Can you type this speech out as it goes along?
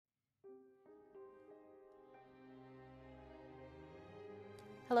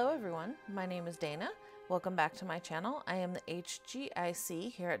Hello everyone, my name is Dana. Welcome back to my channel. I am the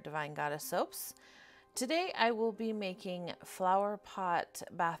HGIC here at Divine Goddess Soaps. Today I will be making flower pot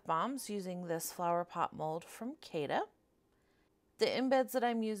bath bombs using this flower pot mold from Cada. The embeds that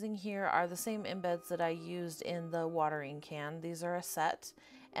I'm using here are the same embeds that I used in the watering can. These are a set,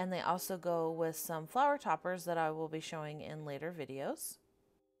 and they also go with some flower toppers that I will be showing in later videos.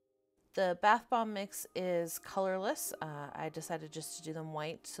 The bath bomb mix is colorless. I decided just to do them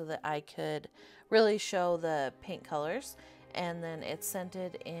white so that I could really show the paint colors. And then it's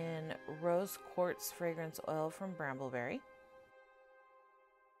scented in rose quartz fragrance oil from Brambleberry.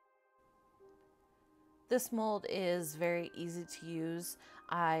 This mold is very easy to use.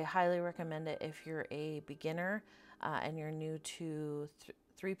 I highly recommend it if you're a beginner and you're new to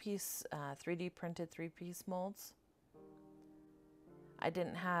 3D printed three-piece molds. I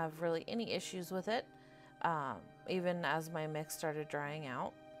didn't have really any issues with it, even as my mix started drying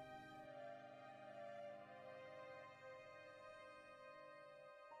out.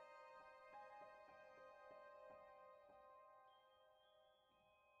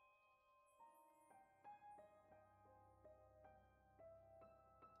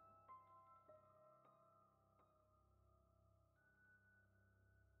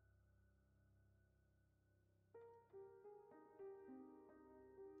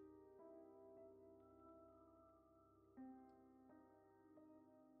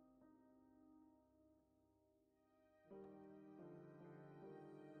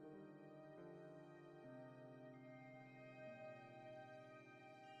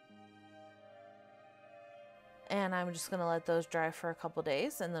 And I'm just going to let those dry for a couple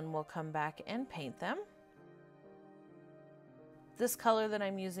days and then we'll come back and paint them. This color that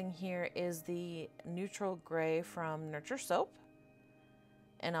I'm using here is the neutral gray from Nurture Soap,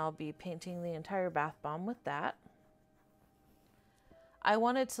 and I'll be painting the entire bath bomb with that. I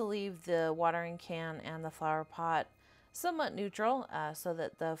wanted to leave the watering can and the flower pot somewhat neutral so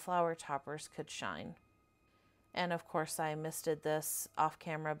that the flower toppers could shine. And of course I misted this off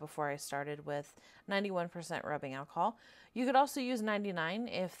camera before I started with 91% rubbing alcohol. You could also use 99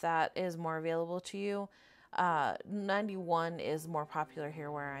 if that is more available to you. 91 is more popular here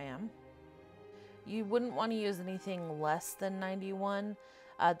where I am. You wouldn't want to use anything less than 91.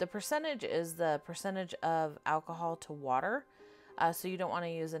 The percentage is the percentage of alcohol to water. So you don't want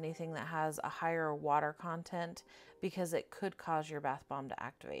to use anything that has a higher water content because it could cause your bath bomb to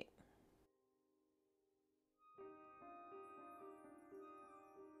activate.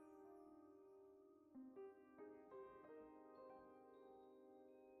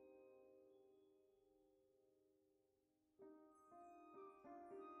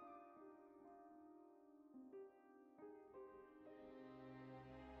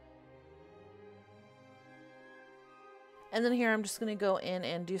 And then here I'm just going to go in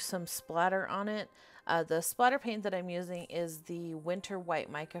and do some splatter on it. The splatter paint that I'm using is the Winter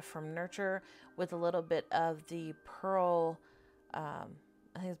White Mica from Nurture with a little bit of the pearl, I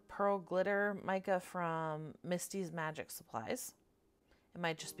think it's pearl glitter mica from Misty's Magic Supplies. It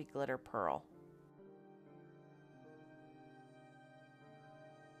might just be glitter pearl.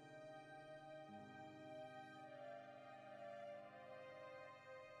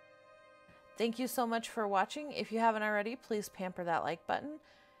 Thank you so much for watching. If you haven't already, please pamper that like button.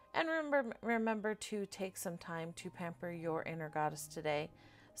 And remember to take some time to pamper your inner goddess today.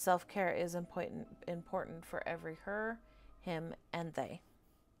 Self-care is important for every her, him, and they.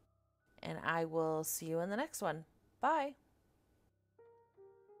 And I will see you in the next one. Bye.